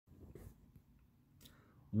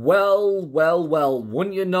Well,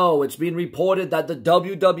 wouldn't you know, it's been reported that the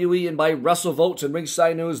WWE, and by WrestleVotes and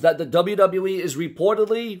Ringside News, that the WWE is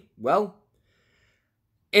reportedly,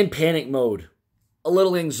 in panic mode. A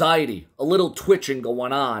little anxiety, a little twitching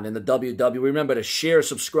going on in the WWE. Remember to share,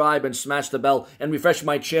 subscribe, and smash the bell, and refresh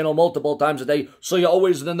my channel multiple times a day so you're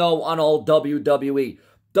always in the know on all WWE.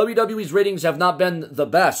 WWE's ratings have not been the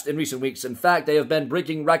best in recent weeks. In fact, they have been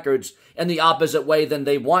breaking records in the opposite way than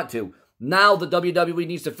they want to. Now the WWE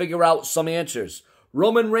needs to figure out some answers.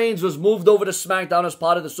 Roman Reigns was moved over to SmackDown as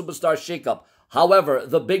part of the Superstar Shakeup. However,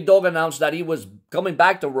 the big dog announced that he was coming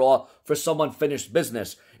back to Raw for some unfinished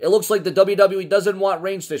business. It looks like the WWE doesn't want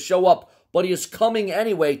Reigns to show up, but he is coming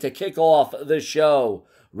anyway to kick off the show.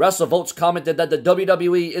 WrestleVotes commented that the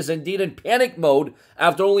WWE is indeed in panic mode.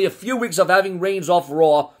 After only a few weeks of having Reigns off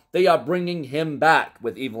Raw, they are bringing him back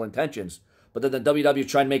with evil intentions. But then the WWE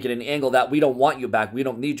trying to make it an angle that we don't want you back, we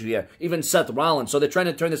don't need you here. Even Seth Rollins. So they're trying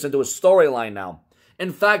to turn this into a storyline now.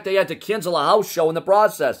 In fact, they had to cancel a house show in the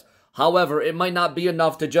process. However, it might not be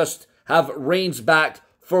enough to just have Reigns back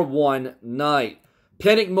for one night.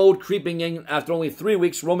 Panic mode creeping in after only 3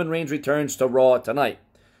 weeks, Roman Reigns returns to Raw tonight.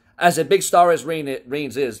 As a big star as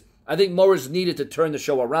Reigns is, I think more is needed to turn the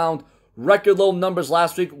show around. Record low numbers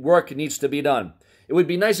last week, work needs to be done. It would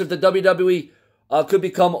be nice if the WWE could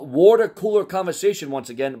become water cooler conversation once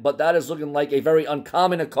again, but that is looking like a very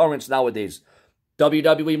uncommon occurrence nowadays.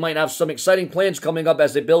 WWE might have some exciting plans coming up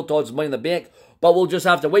as they build towards Money in the Bank, but we'll just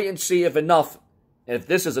have to wait and see if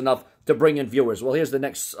this is enough to bring in viewers. Well, here's the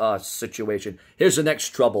next situation. Here's the next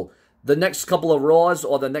trouble. The next couple of Raws,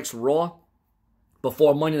 or the next Raw,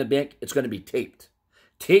 before Money in the Bank, it's going to be taped.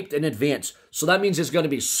 Taped in advance. So that means there's going to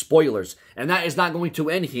be spoilers. And that is not going to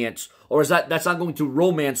enhance, or that's not going to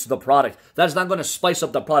romance the product. That's not going to spice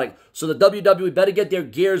up the product. So the WWE better get their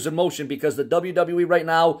gears in motion, because the WWE right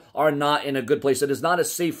now are not in a good place. It is not a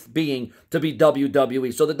safe being to be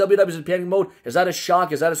WWE. So the WWE is in panic mode. Is that a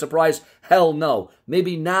shock? Is that a surprise? Hell no.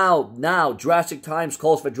 Maybe now, drastic times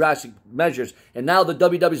calls for drastic measures. And now the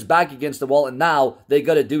WWE is back against the wall, and now they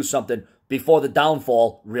got to do something before the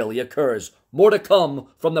downfall really occurs. More to come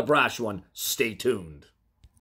from the brash one. Stay tuned.